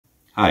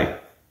Hi.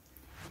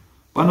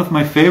 One of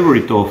my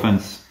favorite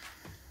offense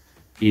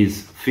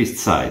is fist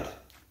side.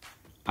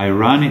 I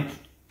run it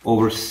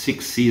over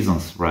 6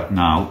 seasons right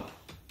now,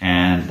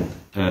 and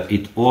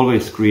it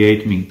always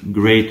creates me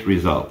great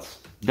results.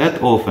 That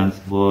offense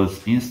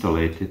was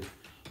installed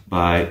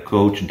by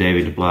Coach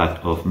David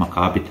Blatt of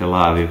Maccabi Tel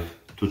Aviv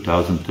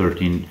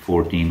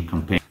 2013-14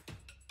 campaign,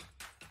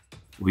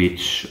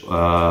 which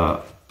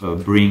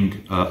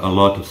bring a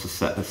lot of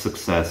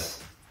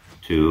success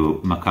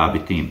to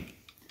Maccabi team.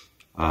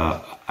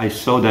 I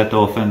saw that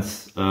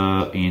offense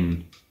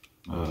in,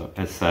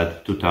 as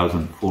said,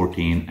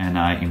 2014, and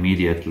I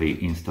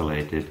immediately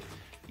installed it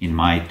in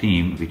my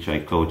team, which I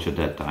coached at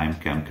that time,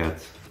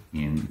 Chemcats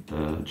in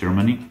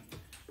Germany.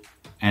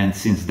 And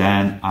since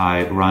then,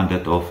 I run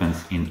that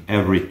offense in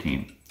every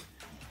team.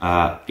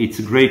 It's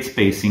a great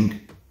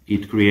spacing.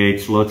 It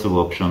creates lots of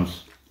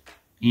options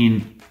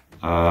in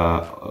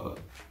on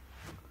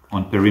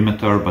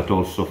perimeter, but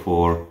also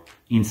for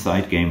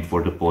inside game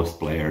for the post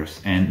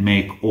players, and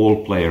make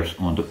all players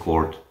on the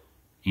court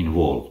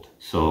involved.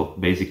 So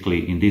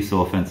basically in this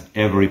offense,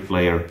 every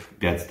player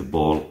gets the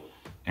ball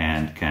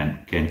and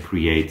can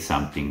create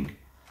something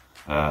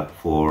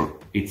for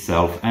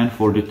itself and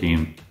for the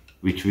team,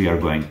 which we are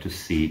going to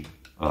see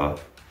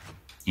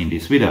in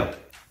this video.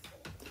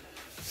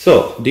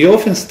 So the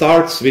offense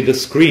starts with a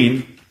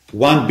screen,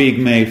 one big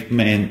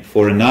man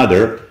for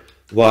another,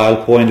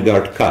 while point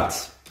guard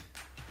cuts.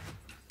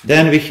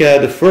 Then we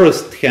had the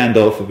first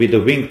handoff with the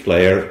wing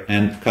player,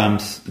 and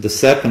comes the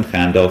second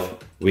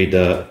handoff with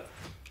the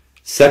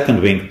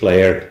second wing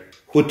player,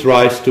 who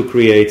tries to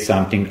create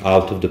something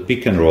out of the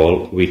pick and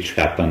roll, which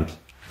happened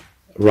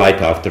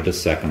right after the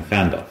second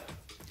handoff.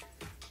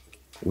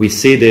 We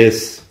see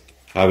this,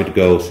 how it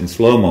goes in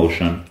slow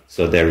motion.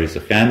 So there is a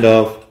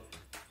handoff,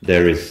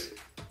 there is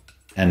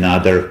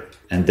another,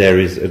 and there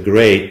is a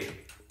great,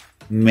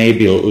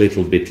 maybe a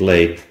little bit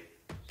late,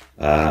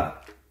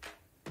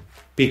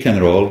 pick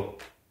and roll,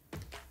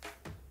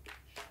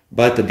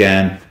 but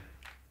again,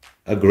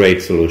 a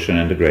great solution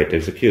and a great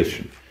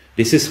execution.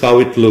 This is how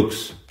it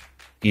looks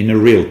in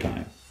real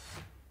time.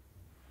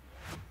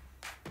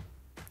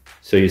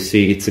 So you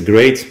see, it's a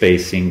great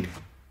spacing,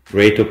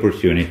 great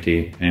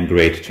opportunity, and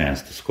great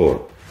chance to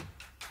score.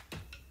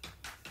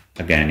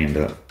 Again, in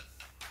the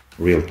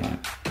real time.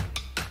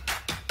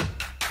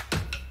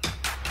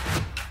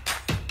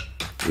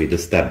 With a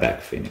step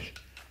back finish.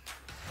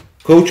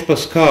 Coach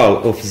Pascal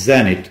of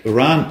Zenit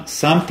ran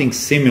something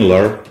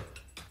similar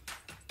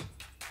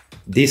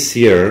this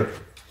year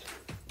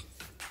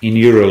in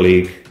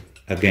EuroLeague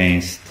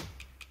against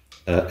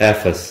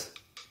Efes,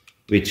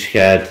 which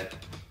had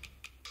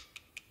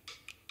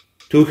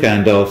 2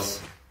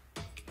 handoffs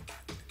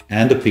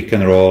and a pick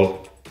and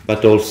roll,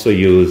 but also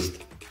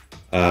used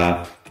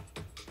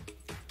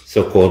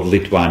so-called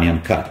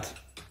Lithuanian cut.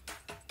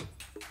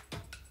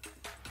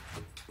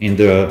 In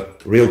the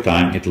real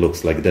time, it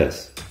looks like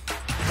this.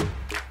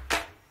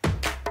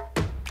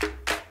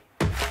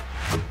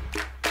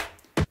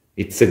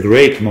 It's a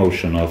great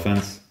motion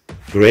offense,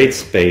 great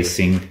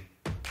spacing,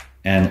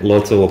 and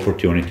lots of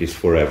opportunities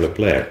for every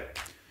player.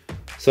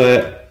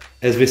 So,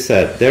 as we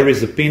said, there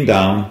is a pin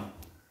down,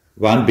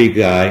 one big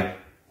guy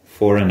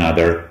for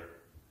another,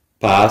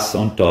 pass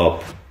on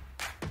top.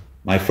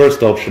 My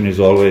first option is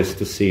always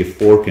to see if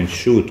 4 can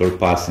shoot or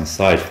pass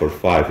inside for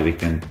 5.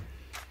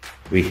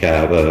 We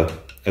have a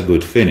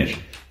good finish.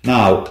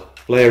 Now,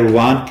 player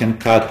 1 can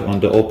cut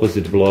on the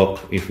opposite block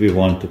if we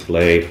want to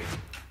play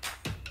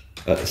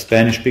a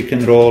Spanish pick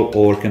and roll,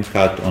 or can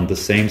cut on the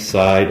same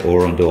side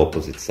or on the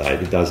opposite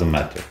side, it doesn't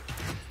matter.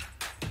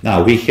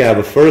 Now we have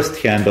a first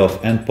handoff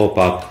and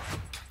pop-up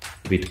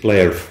with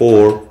player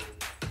 4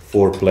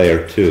 for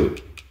player 2.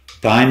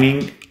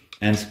 Timing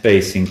and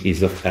spacing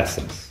is of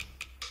essence.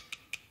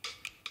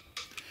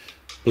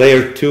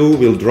 Player 2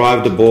 will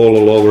drive the ball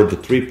all over the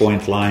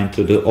 3-point line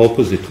to the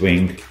opposite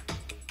wing,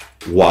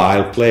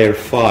 while player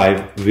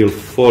 5 will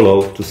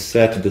follow to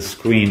set the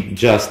screen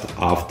just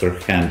after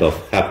handoff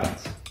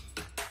happens.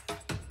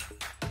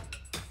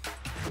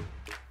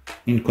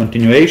 In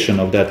continuation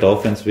of that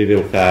offense, we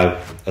will have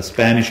a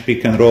Spanish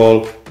pick and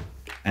roll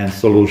and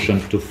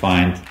solution to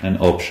find an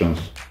options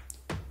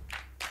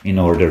in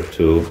order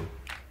to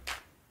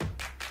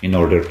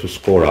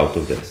score out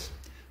of this.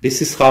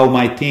 This is how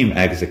my team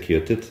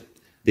executed.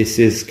 This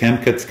is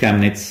Chemcats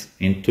Chemnitz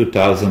in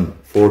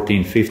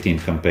 2014-15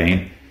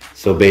 campaign.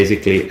 So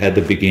basically at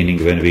the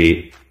beginning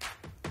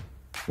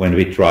when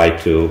we try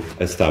to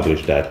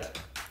establish that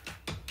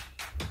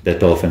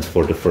offense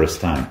for the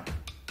first time.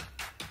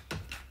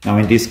 Now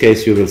in this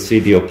case you will see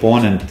the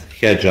opponent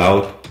hedge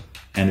out,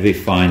 and we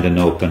find an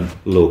open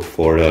look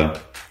for a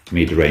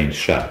mid-range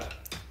shot.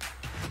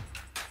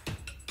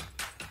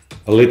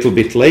 A little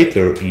bit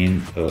later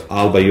in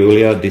Alba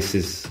Iulia, this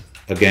is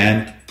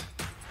again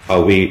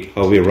how we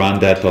run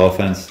that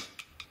offense.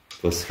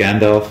 It was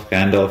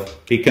handoff,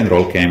 pick and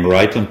roll came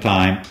right on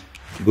time,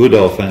 good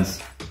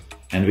offense,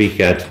 and we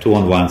had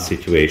 2-on-1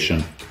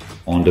 situation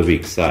on the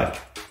weak side.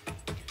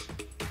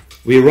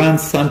 We run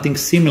something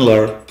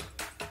similar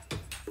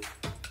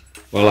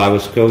while I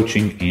was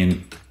coaching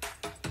in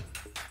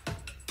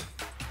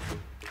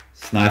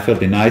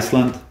Snæfell in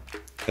Iceland.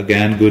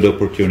 Again, good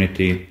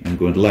opportunity and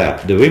good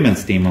layup. The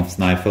women's team of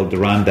Snæfell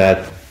ran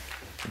that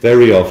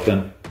very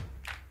often,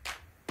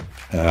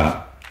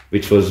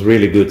 which was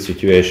really good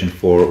situation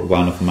for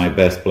one of my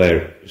best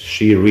players.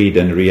 She read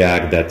and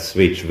react that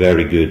switch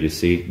very good. You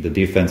see the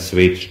defense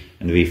switch,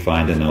 and we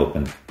find an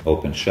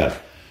open shot.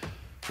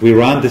 We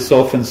ran this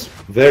offense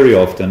very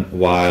often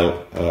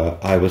while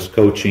I was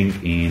coaching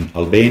in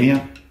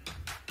Albania,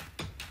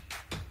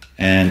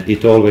 and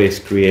it always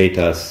create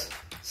us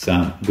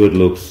some good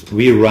looks.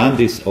 We run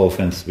this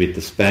offense with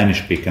the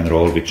Spanish pick and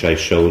roll, which I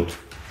showed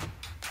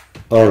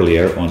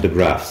earlier on the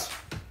graphs.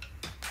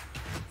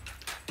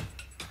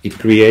 It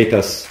creates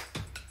us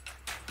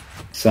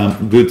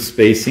some good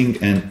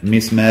spacing and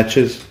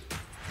mismatches.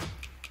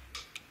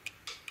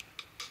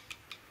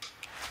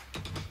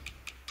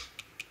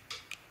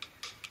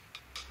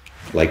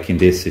 Like in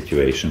this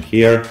situation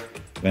here,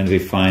 when we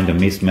find a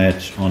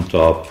mismatch on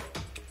top,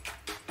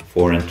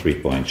 4 and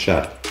 3-point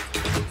shot.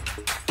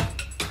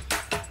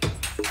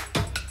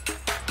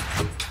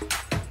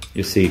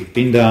 You see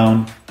pin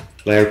down,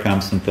 player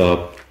comes on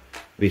top,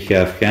 we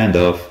have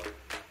handoff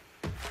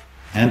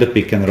and a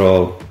pick and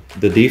roll.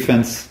 The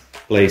defense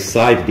plays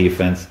side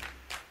defense,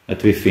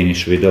 but we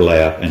finish with a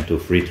layup and 2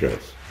 free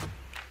throws.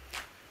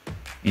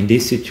 In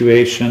this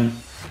situation,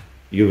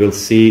 you will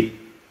see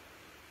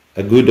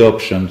a good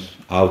option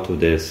out of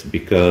this,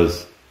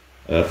 because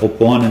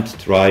opponent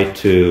try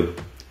to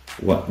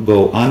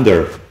go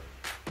under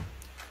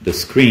the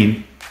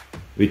screen,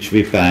 which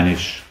we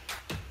punish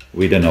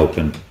with an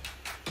open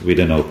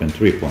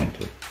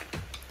 3-pointer.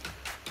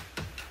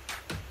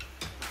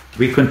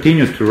 We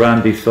continue to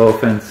run this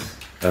offense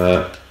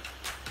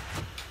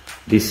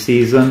this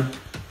season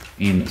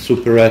in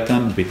Super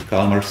Etan with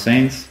Kalmar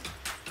Saints.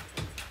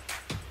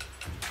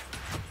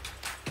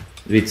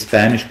 With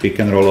Spanish pick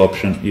and roll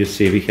option, you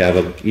see we have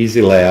an easy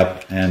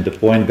layup and the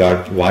point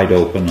guard wide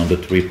open on the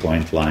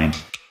 3-point line.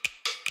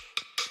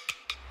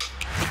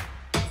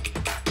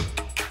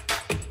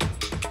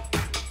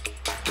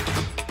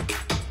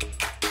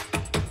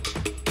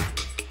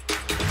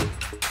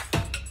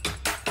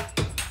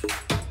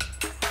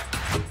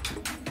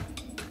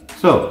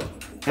 So,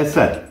 as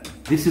said,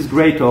 this is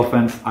great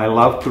offense. I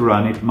love to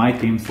run it. My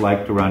teams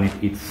like to run it.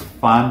 It's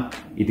fun.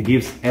 It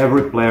gives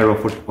every player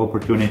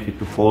opportunity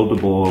to hold the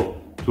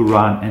ball, to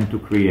run and to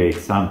create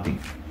something.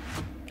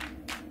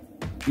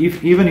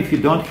 Even if you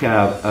don't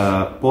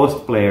have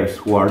post players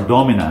who are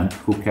dominant,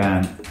 who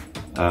can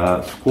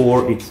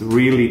score, it's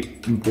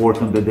really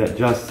important that they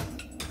just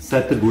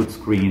set a good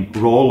screen,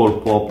 roll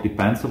or pop,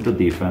 depends on the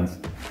defense,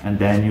 and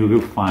then you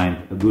will find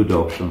a good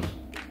option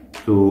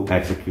to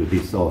execute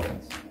this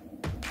offense.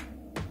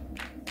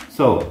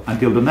 So,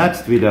 until the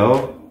next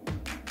video,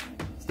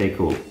 stay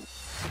cool.